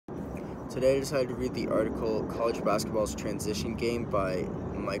Today I decided to read the article College Basketball's Transition Game by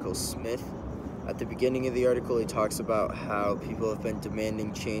Michael Smith. At the beginning of the article, he talks about how people have been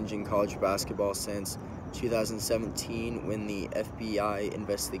demanding change in college basketball since 2017, when the FBI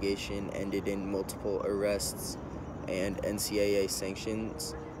investigation ended in multiple arrests and NCAA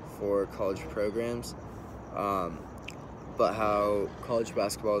sanctions for college programs. But how college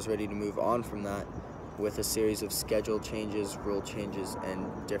basketball is ready to move on from that with a series of schedule changes, rule changes, and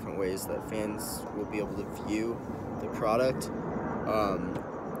different ways that fans will be able to view the product.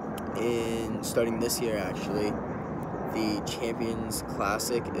 In starting this year, actually, the Champions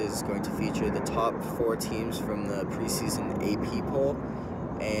Classic is going to feature the top 4 teams from the preseason AP poll,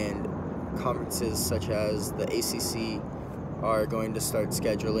 and conferences such as the ACC are going to start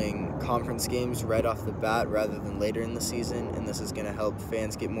scheduling conference games right off the bat rather than later in the season, and this is going to help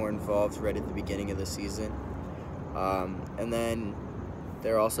fans get more involved right at the beginning of the season. And then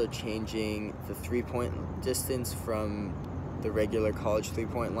they're also changing the three-point distance from the regular college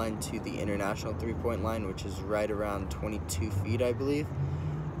three-point line to the international three-point line, which is right around 22 feet, I believe.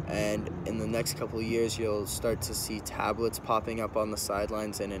 And in the next couple of years, you'll start to see tablets popping up on the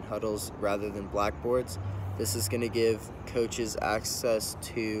sidelines and in huddles rather than blackboards. This is going to give coaches access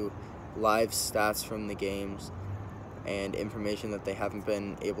to live stats from the games and information that they haven't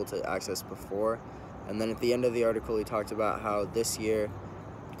been able to access before. And then at the end of the article, he talked about how this year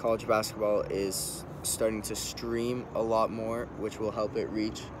college basketball is starting to stream a lot more, which will help it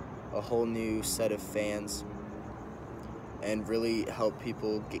reach a whole new set of fans and really help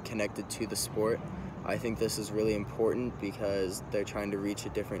people get connected to the sport. I think this is really important because they're trying to reach a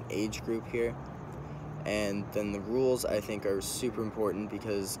different age group here. And then the rules, I think, are super important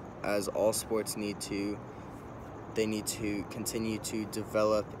because, as all sports they need to continue to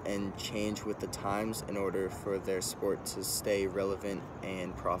develop and change with the times in order for their sport to stay relevant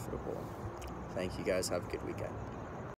and profitable. Thank you guys. Have a good weekend.